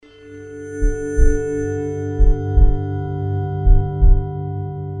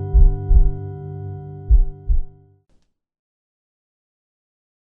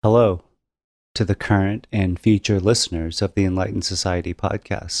to the current and future listeners of the Enlightened Society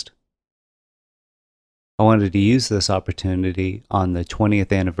podcast. I wanted to use this opportunity on the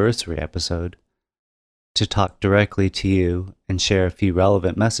 20th anniversary episode to talk directly to you and share a few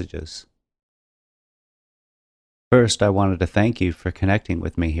relevant messages. First, I wanted to thank you for connecting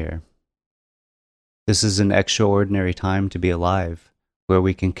with me here. This is an extraordinary time to be alive, where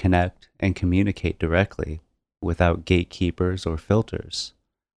we can connect and communicate directly without gatekeepers or filters,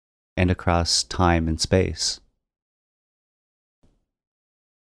 and across time and space.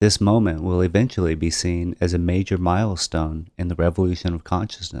 This moment will eventually be seen as a major milestone in the revolution of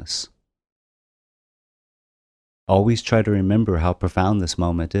consciousness. Always try to remember how profound this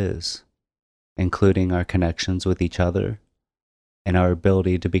moment is, including our connections with each other and our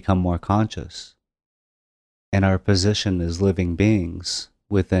ability to become more conscious, and our position as living beings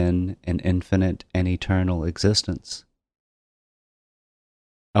within an infinite and eternal existence.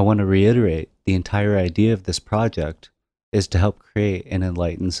 I want to reiterate the entire idea of this project is to help create an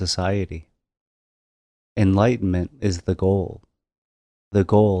enlightened society. Enlightenment is the goal. The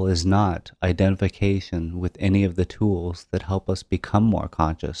goal is not identification with any of the tools that help us become more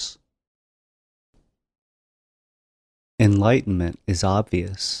conscious. Enlightenment is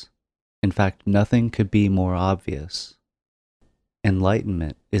obvious. In fact, nothing could be more obvious.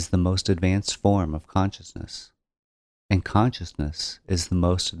 Enlightenment is the most advanced form of consciousness, and consciousness is the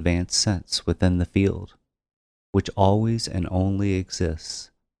most advanced sense within the field, which always and only exists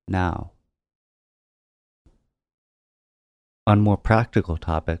now. On more practical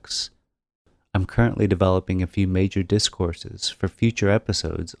topics, I'm currently developing a few major discourses for future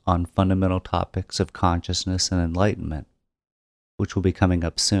episodes on fundamental topics of consciousness and enlightenment, which will be coming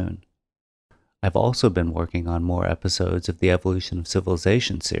up soon. I've also been working on more episodes of the Evolution of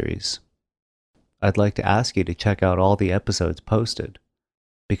Civilization series. I'd like to ask you to check out all the episodes posted,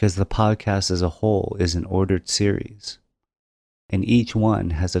 because the podcast as a whole is an ordered series, and each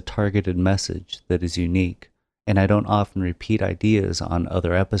one has a targeted message that is unique, and I don't often repeat ideas on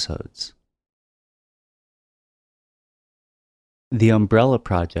other episodes. The umbrella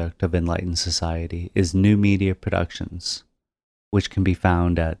project of Enlightened Society is New Media Productions, which can be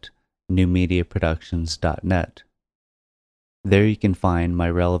found at newmediaproductions.net. There you can find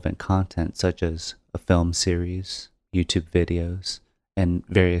my relevant content such as a film series, YouTube videos, and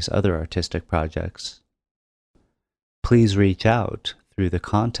various other artistic projects. Please reach out through the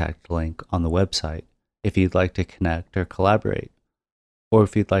contact link on the website if you'd like to connect or collaborate, or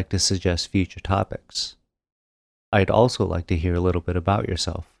if you'd like to suggest future topics. I'd also like to hear a little bit about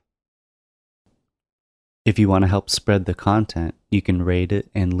yourself. If you want to help spread the content, you can rate it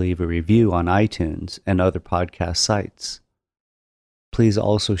and leave a review on iTunes and other podcast sites. Please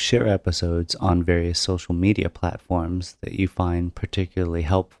also share episodes on various social media platforms that you find particularly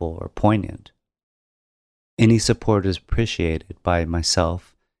helpful or poignant. Any support is appreciated by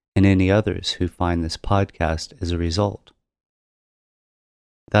myself and any others who find this podcast as a result.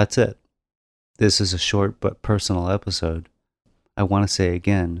 That's it. This is a short but personal episode. I want to say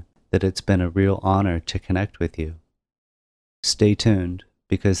again that it's been a real honor to connect with you. Stay tuned,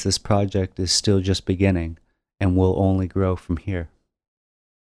 because this project is still just beginning and will only grow from here.